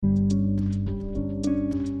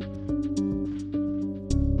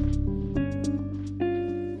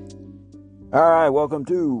All right, welcome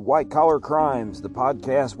to White Collar Crimes, the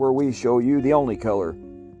podcast where we show you the only color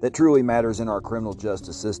that truly matters in our criminal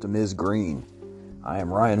justice system is green. I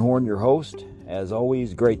am Ryan Horn, your host. As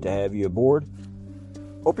always, great to have you aboard.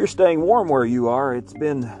 Hope you're staying warm where you are. It's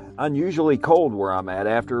been unusually cold where I'm at.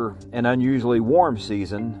 After an unusually warm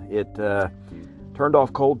season, it turned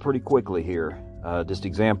off cold pretty quickly here. Just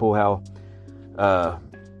example how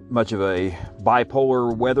much of a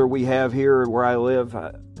bipolar weather we have here where I live.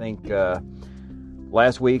 I think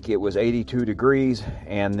last week it was 82 degrees,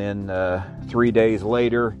 and then 3 days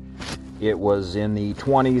later it was in the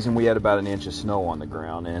 20s, and we had about an inch of snow on the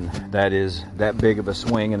ground. And that big of a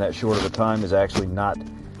swing in that short of a time is actually not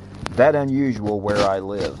that unusual where I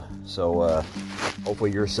live. So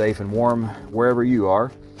hopefully you're safe and warm wherever you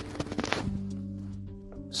are.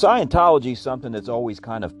 Scientology is something that's always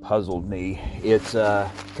kind of puzzled me. It's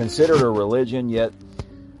considered a religion, yet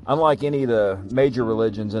unlike any of the major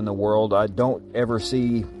religions in the world, I don't ever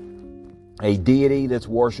see a deity that's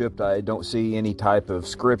worshipped. I don't see any type of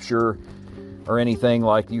scripture or anything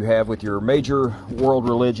like you have with your major world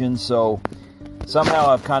religions. So somehow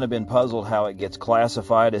I've kind of been puzzled how it gets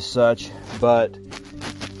classified as such, but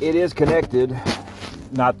it is connected,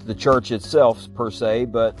 not the church itself per se,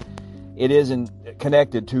 but it isn't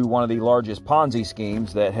connected to one of the largest Ponzi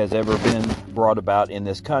schemes that has ever been brought about in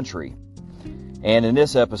this country. And in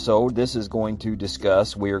this episode, we are going to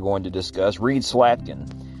discuss Reed Slatkin,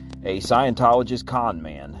 a Scientologist con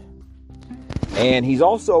man. And he's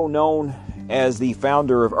also known as the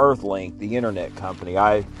founder of Earthlink, the internet company.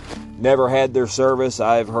 I never had their service.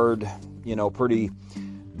 I've heard, pretty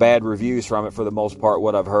bad reviews from it for the most part,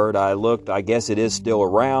 what I've heard. I looked, I guess it is still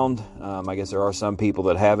around. I guess there are some people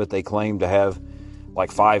that have it. They claim to have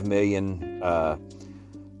like 5 million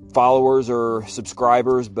followers or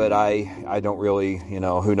subscribers, but I don't really,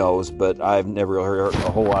 who knows, but I've never really heard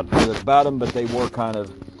a whole lot about them. But they were kind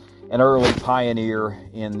of an early pioneer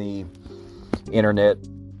in the internet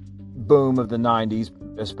boom of the 90s,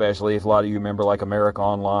 especially if a lot of you remember like America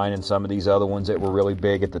Online and some of these other ones that were really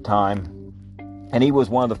big at the time. And he was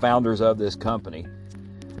one of the founders of this company.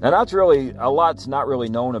 Now a lot's not really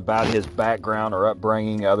known about his background or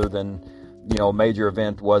upbringing, other than a major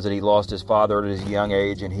event was that he lost his father at his young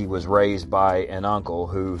age, and he was raised by an uncle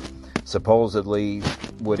who supposedly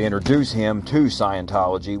would introduce him to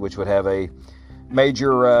Scientology, which would have a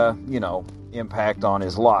major, impact on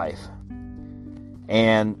his life.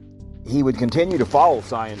 And he would continue to follow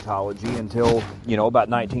Scientology until, about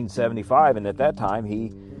 1975, and at that time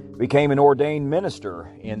he became an ordained minister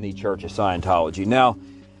in the Church of Scientology. Now,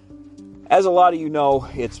 as a lot of you know,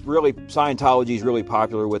 Scientology is really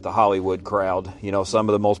popular with the Hollywood crowd. Some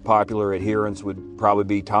of the most popular adherents would probably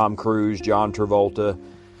be Tom Cruise, John Travolta.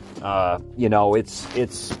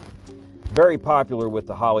 It's very popular with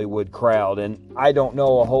the Hollywood crowd, and I don't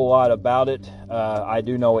know a whole lot about it. I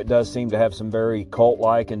do know it does seem to have some very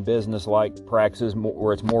cult-like and business-like practices,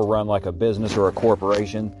 where it's more run like a business or a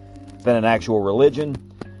corporation than an actual religion.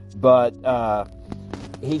 But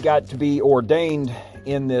he got to be ordained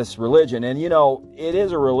in this religion, and it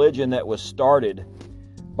is a religion that was started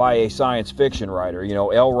by a science fiction writer.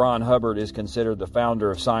 L. Ron Hubbard is considered the founder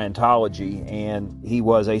of Scientology, and he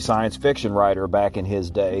was a science fiction writer back in his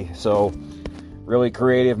day. So really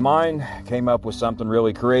creative mind came up with something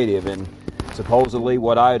really creative. And supposedly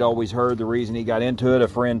what I had always heard, the reason he got into it, a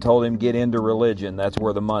friend told him, get into religion, that's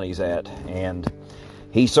where the money's at. And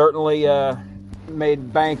he certainly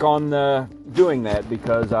made bank on doing that,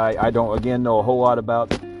 because I don't, again, know a whole lot about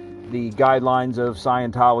the guidelines of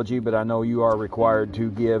Scientology, but I know you are required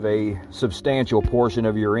to give a substantial portion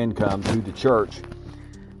of your income to the church,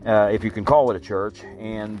 if you can call it a church,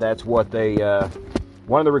 and that's what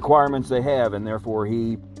one of the requirements they have, and therefore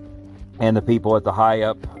he and the people at the high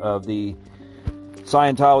up of the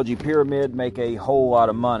Scientology pyramid make a whole lot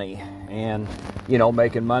of money. And,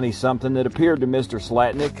 making money, something that appeared to Mr.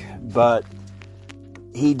 Slatkin, but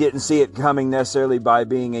he didn't see it coming necessarily by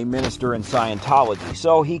being a minister in Scientology.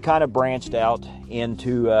 So he kind of branched out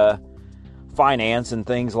into finance and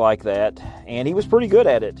things like that. And he was pretty good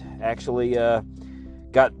at it. Actually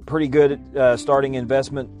got pretty good at starting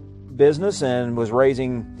investment business, and was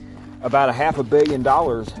raising about $500 million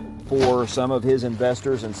for some of his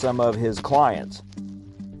investors and some of his clients.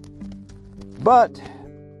 But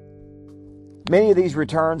many of these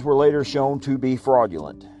returns were later shown to be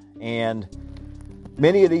fraudulent. And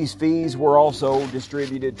many of these fees were also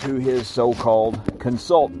distributed to his so-called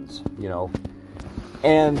consultants,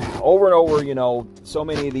 And over and over, so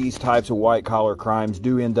many of these types of white-collar crimes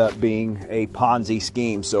do end up being a Ponzi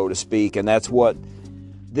scheme, so to speak. And that's what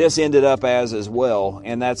this ended up as well.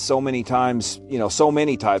 And that's so many times, so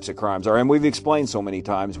many types of crimes are. And we've explained so many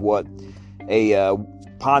times what a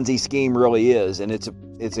Ponzi scheme really is. And it's a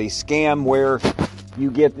scam where you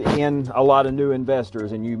get in a lot of new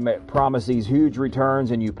investors and you promise these huge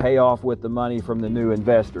returns and you pay off with the money from the new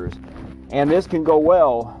investors. And this can go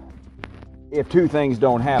well if two things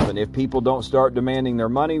don't happen. If people don't start demanding their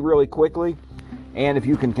money really quickly, and if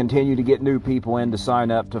you can continue to get new people in to sign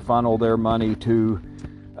up to funnel their money to,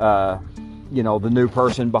 the new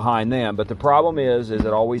person behind them. But the problem is it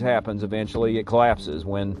always happens. Eventually it collapses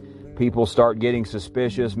when people start getting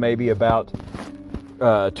suspicious, maybe about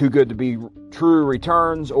too good to be true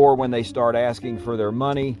returns, or when they start asking for their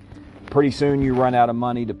money. Pretty soon you run out of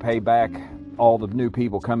money to pay back all the new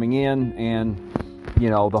people coming in, and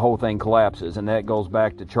the whole thing collapses. And that goes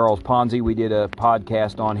back to Charles Ponzi. We did a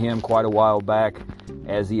podcast on him quite a while back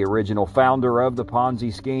as the original founder of the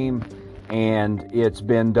Ponzi scheme, and it's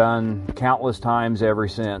been done countless times ever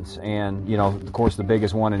since. And of course the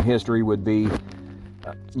biggest one in history would be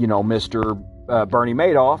Mr. Bernie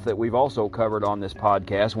Madoff, that we've also covered on this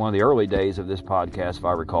podcast, one of the early days of this podcast, if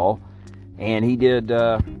I recall. And he did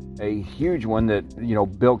a huge one that,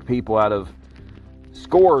 bilked people out of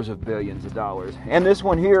scores of billions of dollars. And this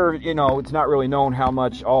one here, it's not really known how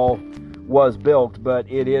much all was bilked, but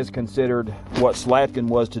it is considered what Slatkin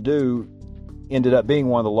was to do ended up being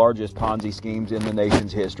one of the largest Ponzi schemes in the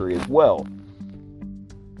nation's history as well.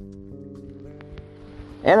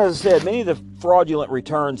 And as I said, many of the fraudulent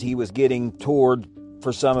returns he was getting toward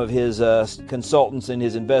for some of his consultants and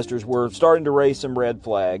his investors were starting to raise some red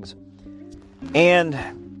flags.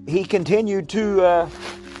 And he continued to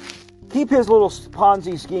keep his little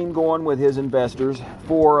Ponzi scheme going with his investors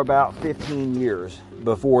for about 15 years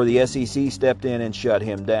before the SEC stepped in and shut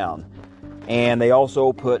him down. And they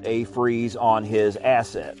also put a freeze on his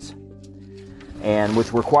assets, and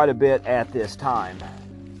which were quite a bit at this time.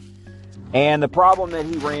 And the problem that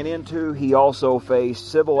he ran into, he also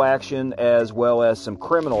faced civil action as well as some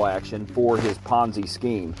criminal action for his Ponzi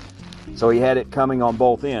scheme. So he had it coming on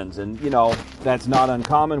both ends. And, that's not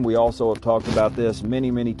uncommon. We also have talked about this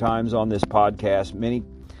many, many times on this podcast. Many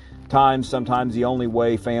times, sometimes the only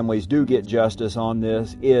way families do get justice on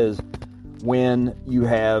this is when you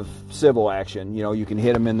have civil action. You can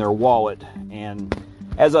hit them in their wallet. And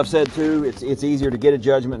as I've said too, it's easier to get a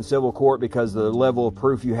judgment in civil court because the level of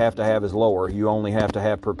proof you have to have is lower. You only have to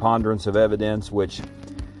have preponderance of evidence, which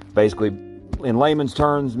basically in layman's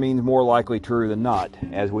terms means more likely true than not.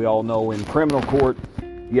 As we all know, in criminal court,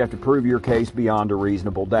 you have to prove your case beyond a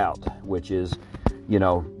reasonable doubt, which is,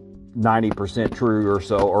 90% true or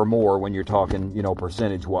so or more when you're talking,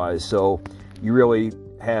 percentage wise. So you really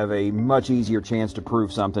have a much easier chance to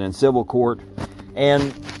prove something in civil court.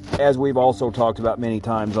 And as we've also talked about many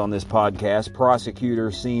times on this podcast,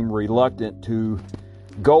 prosecutors seem reluctant to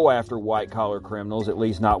go after white-collar criminals, at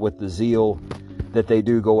least not with the zeal that they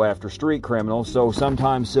do go after street criminals. So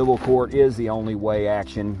sometimes civil court is the only way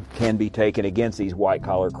action can be taken against these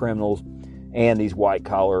white-collar criminals and these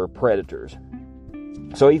white-collar predators.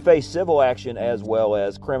 So he faced civil action as well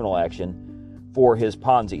as criminal action for his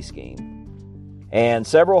Ponzi scheme. And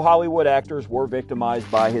several Hollywood actors were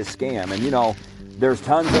victimized by his scam. And, there's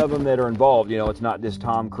tons of them that are involved. It's not just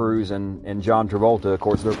Tom Cruise and John Travolta. Of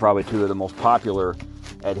course, they're probably two of the most popular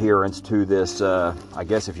adherents to this, I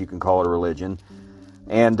guess if you can call it a religion.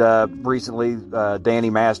 And recently,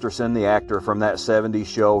 Danny Masterson, the actor from that 70s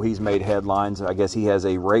show, he's made headlines. I guess he has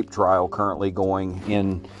a rape trial currently going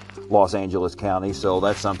in Los Angeles County. So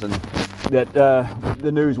that's something that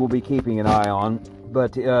the news will be keeping an eye on.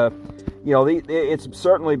 But it's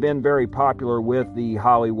certainly been very popular with the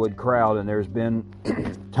Hollywood crowd, and there's been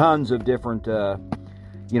tons of different,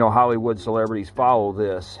 Hollywood celebrities follow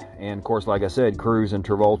this. And of course, like I said, Cruise and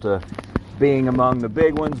Travolta being among the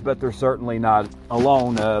big ones, but they're certainly not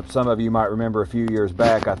alone. Some of you might remember a few years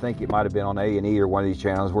back, I think it might have been on A&E or one of these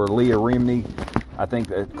channels, where Leah Remini, I think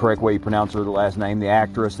the correct way you pronounce her last name, the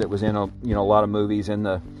actress that was in a lot of movies in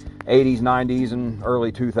the 80s, 90s, and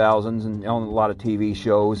early 2000s, and on a lot of TV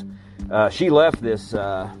shows. She left this,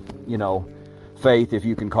 faith, if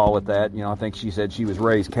you can call it that. I think she said she was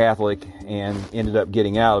raised Catholic and ended up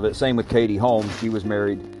getting out of it. Same with Katie Holmes. She was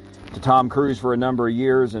married to Tom Cruise for a number of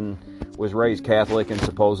years and was raised Catholic, and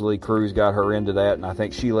supposedly Cruise got her into that. And I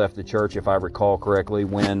think she left the church, if I recall correctly,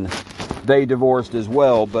 when they divorced as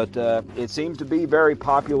well. But it seems to be very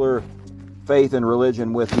popular faith and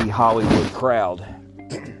religion with the Hollywood crowd.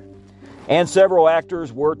 And several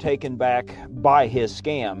actors were taken back by his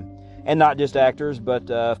scam. And not just actors, but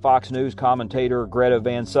Fox News commentator Greta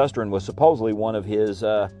Van Susteren was supposedly one of his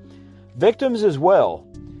victims as well.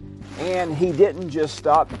 And he didn't just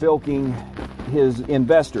stop bilking his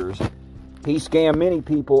investors. He scammed many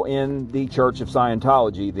people in the Church of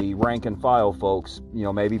Scientology, the rank and file folks,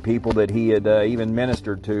 maybe people that he had even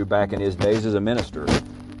ministered to back in his days as a minister.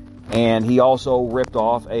 And he also ripped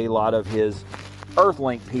off a lot of his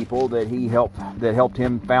Earthlink people that helped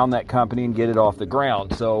him found that company and get it off the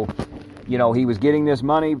ground. So, he was getting this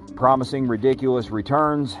money, promising ridiculous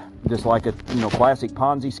returns, just like a classic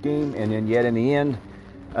Ponzi scheme, and then yet in the end,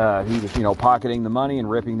 he was pocketing the money and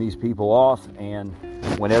ripping these people off. And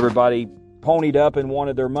when everybody ponied up and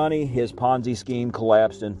wanted their money, his Ponzi scheme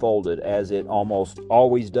collapsed and folded, as it almost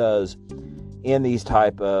always does in these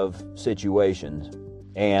type of situations.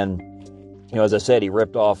 And as I said, he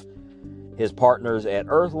ripped off his partners at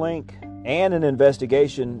Earthlink, and an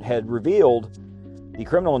investigation had revealed, the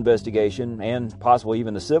criminal investigation and possibly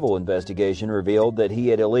even the civil investigation revealed, that he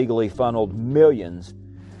had illegally funneled millions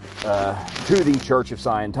to the Church of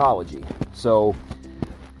Scientology. So,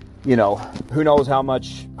 who knows how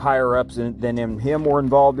much higher ups than him were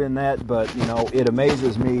involved in that, but, it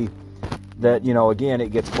amazes me that, again,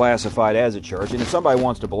 it gets classified as a church. And if somebody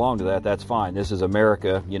wants to belong to that, that's fine. This is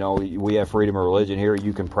America. We have freedom of religion here.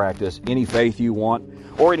 You can practice any faith you want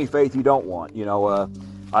or any faith you don't want.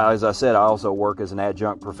 As I said, I also work as an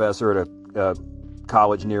adjunct professor at a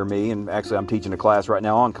college near me. And actually, I'm teaching a class right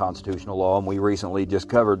now on constitutional law. And we recently just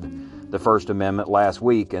covered the First Amendment last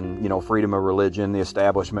week and, freedom of religion, the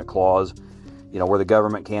Establishment Clause, where the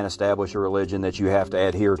government can't establish a religion that you have to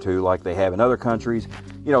adhere to like they have in other countries.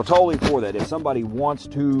 Totally for that. If somebody wants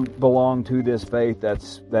to belong to this faith,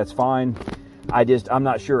 that's fine. I'm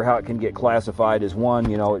not sure how it can get classified as one,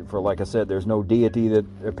 for, like I said, there's no deity that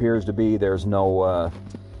appears to be, there's no,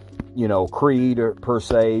 creed or, per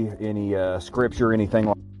se, any scripture, anything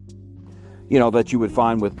like that you would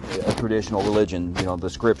find with a traditional religion, the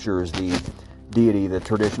scriptures, the deity, the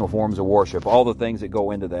traditional forms of worship, all the things that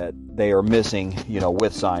go into that, they are missing,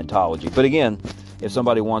 with Scientology. But again, if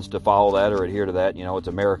somebody wants to follow that or adhere to that, it's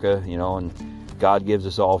America, and God gives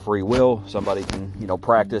us all free will. Somebody can,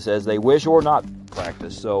 practice as they wish or not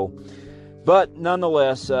practice. So, but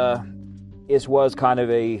nonetheless, this was kind of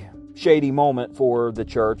a shady moment for the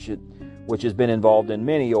church, which has been involved in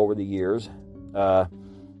many over the years.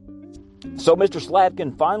 So Mr.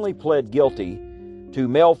 Slatkin finally pled guilty to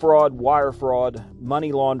mail fraud, wire fraud,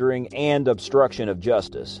 money laundering, and obstruction of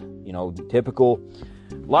justice. Typical.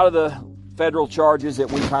 A lot of the federal charges that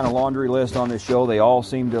we kind of laundry list on this show, they all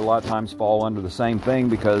seem to a lot of times fall under the same thing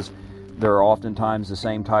because they're oftentimes the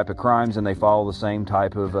same type of crimes and they follow the same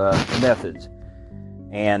type of methods.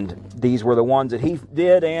 And these were the ones that he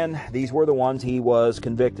did, and these were the ones he was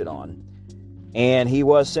convicted on. And he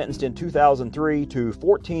was sentenced in 2003 to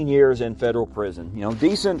 14 years in federal prison.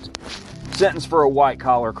 Decent sentence for a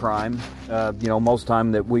white-collar crime. Most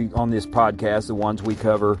time that we, on this podcast, the ones we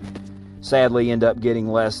cover, sadly end up getting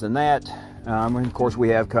less than that. And of course, we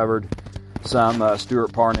have covered some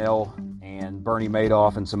Stuart Parnell and Bernie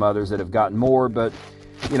Madoff and some others that have gotten more. But,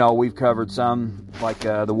 we've covered some, like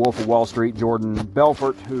the Wolf of Wall Street, Jordan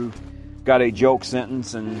Belfort, who got a joke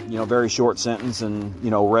sentence and, very short sentence and,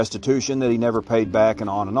 restitution that he never paid back and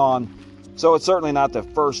on and on. So it's certainly not the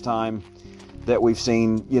first time that we've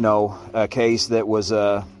seen, a case that was,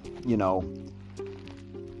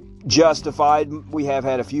 justified. We have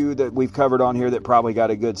had a few that we've covered on here that probably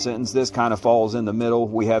got a good sentence. This kind of falls in the middle.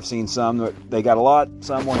 We have seen some that they got a lot,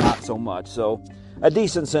 some were not so much. So a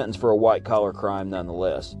decent sentence for a white-collar crime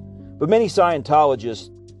nonetheless. But many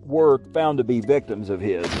Scientologists were found to be victims of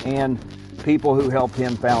his, and people who helped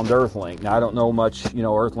him found Earthlink. Now, I don't know much,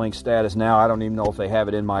 Earthlink's status now. I don't even know if they have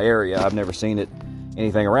it in my area. I've never seen it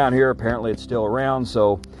anything around here. Apparently it's still around,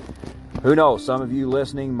 so who knows? Some of you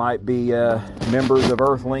listening might be members of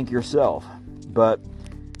Earthlink yourself. But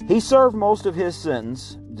he served most of his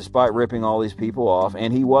sentence, despite ripping all these people off,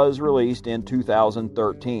 and he was released in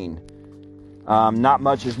 2013. Not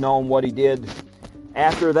much is known what he did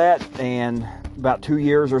after that, and about 2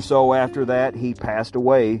 years or so after that, he passed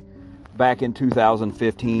away back in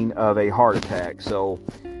 2015 of a heart attack. So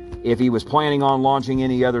if he was planning on launching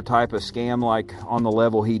any other type of scam like on the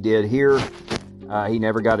level he did here, he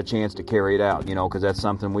never got a chance to carry it out, because that's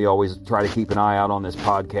something we always try to keep an eye out on this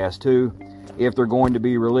podcast too. If they're going to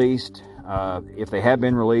be released, if they have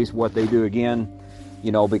been released, what they do again,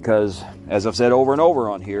 because as I've said over and over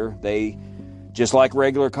on here, they, just like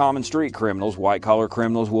regular common street criminals, white-collar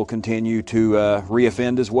criminals will continue to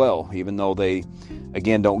reoffend as well, even though they,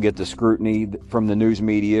 again, don't get the scrutiny from the news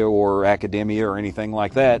media or academia or anything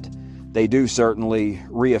like that. They do certainly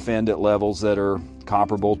reoffend at levels that are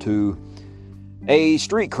comparable to a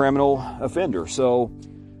street criminal offender. So,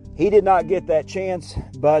 He did not get that chance,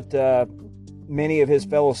 but many of his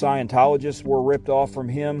fellow Scientologists were ripped off from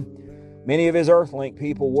him. Many of his Earthlink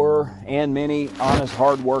people were, and many honest,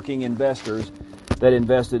 hardworking investors that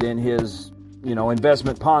invested in his,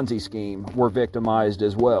 investment Ponzi scheme were victimized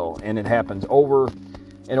as well. And it happens over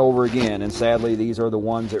and over again. And sadly, these are the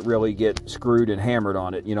ones that really get screwed and hammered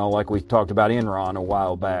on it. Like we talked about Enron a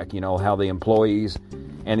while back, how the employees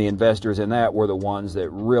and the investors in that were the ones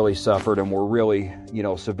that really suffered and were really,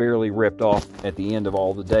 severely ripped off at the end of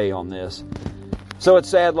all the day on this. So it's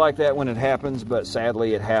sad like that when it happens, but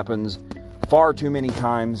sadly it happens far too many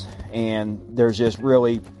times, and there's just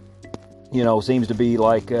really, seems to be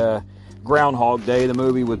like Groundhog Day, the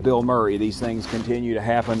movie with Bill Murray. These things continue to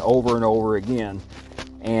happen over and over again,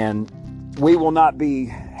 and we will not be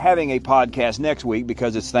having a podcast next week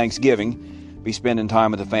because it's Thanksgiving. Be spending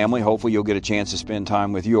time with the family. Hopefully you'll get a chance to spend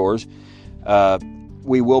time with yours.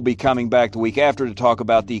 We will be coming back the week after to talk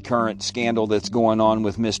about the current scandal that's going on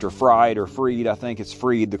with Mr. Fried, or Freed, I think it's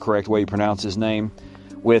Freed, the correct way you pronounce his name,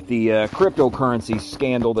 with the cryptocurrency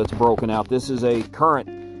scandal that's broken out. This is a current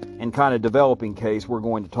and kind of developing case we're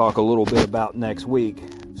going to talk a little bit about next week.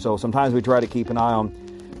 So sometimes we try to keep an eye on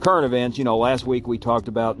current events. Last week we talked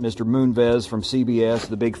about Mr. Moonves from CBS,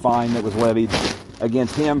 the big fine that was levied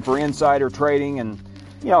against him for insider trading. And,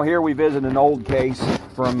 here we visit an old case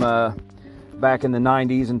from back in the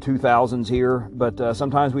 90s and 2000s here. But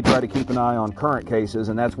sometimes we try to keep an eye on current cases,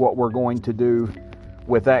 and that's what we're going to do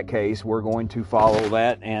with that case. We're going to follow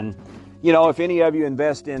that. And, if any of you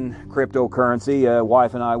invest in cryptocurrency,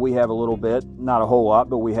 wife and I, we have a little bit, not a whole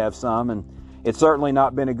lot, but we have some. And it's certainly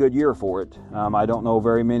not been a good year for it. I don't know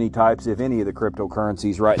very many types, if any, of the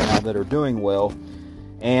cryptocurrencies right now that are doing well.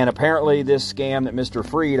 And apparently this scam that Mr.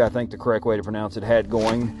 Freed, I think the correct way to pronounce it, had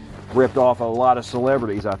going, ripped off a lot of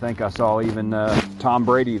celebrities. I think I saw even Tom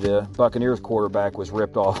Brady, the Buccaneers quarterback, was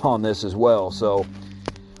ripped off on this as well. So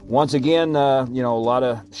once again, a lot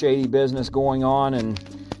of shady business going on, and,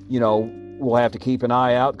 we'll have to keep an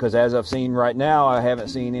eye out, because as I've seen right now, I haven't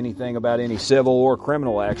seen anything about any civil or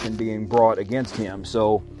criminal action being brought against him.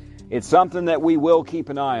 So it's something that we will keep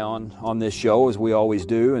an eye on this show, as we always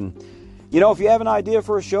do. And, if you have an idea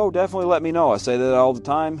for a show, definitely let me know. I say that all the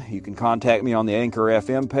time. You can contact me on the Anchor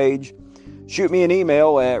FM page. Shoot me an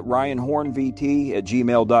email at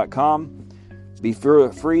ryanhornvt@gmail.com. Be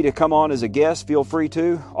free to come on as a guest. Feel free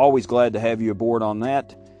to. Always glad to have you aboard on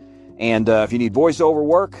that. And if you need voiceover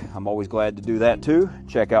work, I'm always glad to do that too.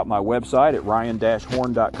 Check out my website at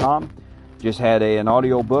ryan-horn.com. Just had an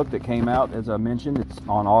audio book that came out, as I mentioned. It's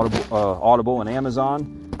on Audible and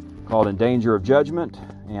Amazon, called In Danger of Judgment.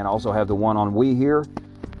 And I also have the one on We Here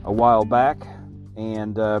a while back.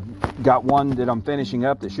 And got one that I'm finishing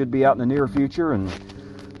up that should be out in the near future. And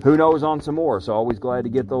who knows on some more. So always glad to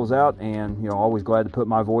get those out. And, always glad to put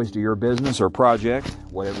my voice to your business or project,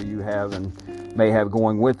 whatever you have and may have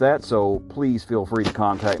going with that. So please feel free to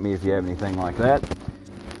contact me if you have anything like that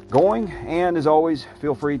going. And as always,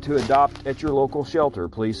 feel free to adopt at your local shelter.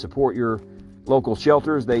 Please support your local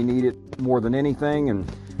shelters. They need it more than anything. And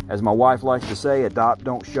as my wife likes to say, adopt,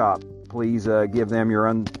 don't shop. Please give them your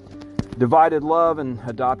undivided love and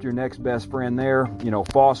adopt your next best friend there.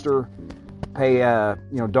 Foster, pay,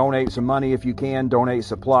 donate some money if you can, donate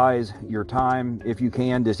supplies, your time if you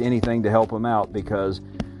can, just anything to help them out, because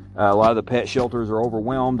a lot of the pet shelters are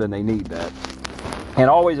overwhelmed and they need that. And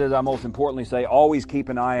always, as I most importantly say, always keep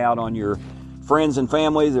an eye out on your friends and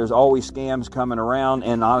families. There's always scams coming around,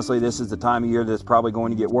 and honestly, this is the time of year that's probably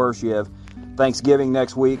going to get worse. You have Thanksgiving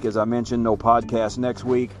next week. As I mentioned, no podcast next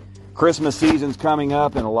week. Christmas season's coming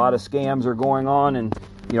up, and a lot of scams are going on. And,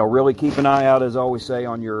 really keep an eye out, as I always say,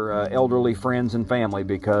 on your elderly friends and family,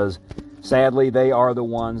 because sadly, they are the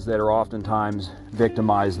ones that are oftentimes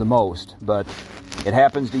victimized the most. But it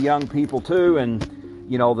happens to young people too, and,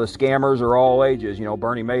 the scammers are all ages.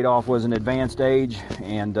 Bernie Madoff was an advanced age,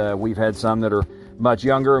 and we've had some that are much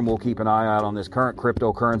younger, and we'll keep an eye out on this current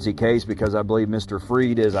cryptocurrency case, because I believe Mr.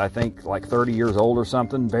 Freed is, I think, like 30 years old or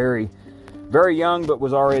something. Very, very young, but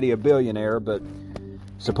was already a billionaire, but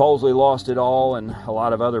supposedly lost it all, and a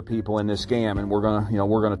lot of other people in this scam. And we're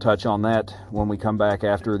gonna touch on that when we come back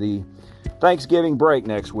after the Thanksgiving break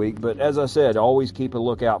next week. But as I said, always keep a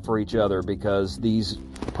lookout for each other, because these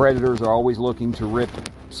predators are always looking to rip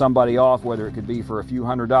somebody off, whether it could be for a few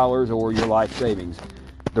 $100s or your life savings.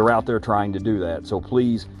 They're out there trying to do that. So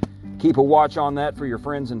please keep a watch on that for your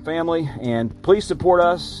friends and family. And please support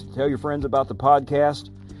us. Tell your friends about the podcast.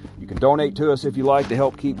 You can donate to us if you like to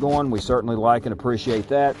help keep going. We certainly like and appreciate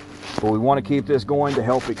that. But we want to keep this going to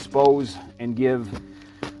help expose and give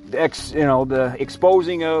the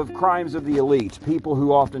exposing of crimes of the elites, people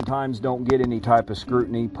who oftentimes don't get any type of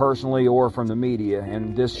scrutiny personally or from the media.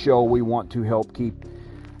 And this show, we want to help keep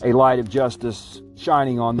a light of justice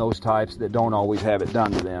shining on those types that don't always have it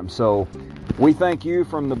done to them. So we thank you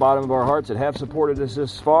from the bottom of our hearts that have supported us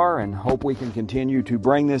this far, and hope we can continue to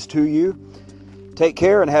bring this to you. Take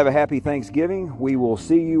care and have a happy Thanksgiving. We will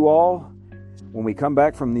see you all when we come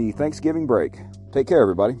back from the Thanksgiving break. Take care,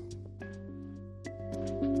 everybody.